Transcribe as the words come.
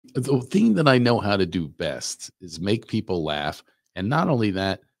The thing that I know how to do best is make people laugh. And not only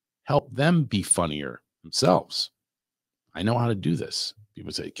that, help them be funnier themselves. I know how to do this.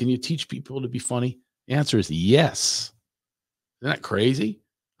 People say, can you teach people to be funny? The answer is yes. Isn't that crazy?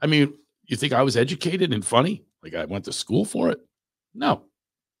 I mean, you think I was educated and funny? Like I went to school for it? No.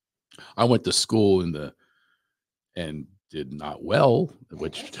 I went to school and did not well,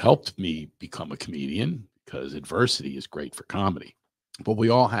 which helped me become a comedian because adversity is great for comedy. But we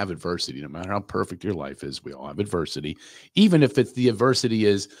all have adversity, no matter how perfect your life is. We all have adversity, even if it's the adversity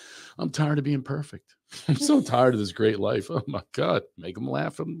is, I'm tired of being perfect. I'm so tired of this great life. Oh my God, make them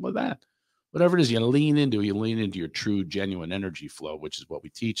laugh with that. Whatever it is, you lean into your true, genuine energy flow, which is what we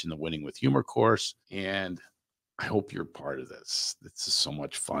teach in the Winning with Humor course. And I hope you're part of this. This is so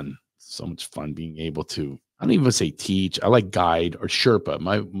much fun. So much fun being able to, I don't even say teach. I like guide or Sherpa.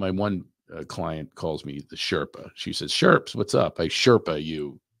 My one client calls me the Sherpa. She says, Sherps, what's up? I Sherpa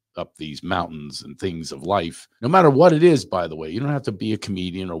you up these mountains and things of life. No matter what it is, by the way, you don't have to be a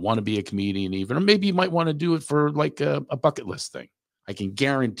comedian or want to be a comedian even, or maybe you might want to do it for like a bucket list thing. I can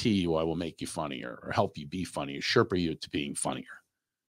guarantee you I will make you funnier or help you be funnier, Sherpa you to being funnier.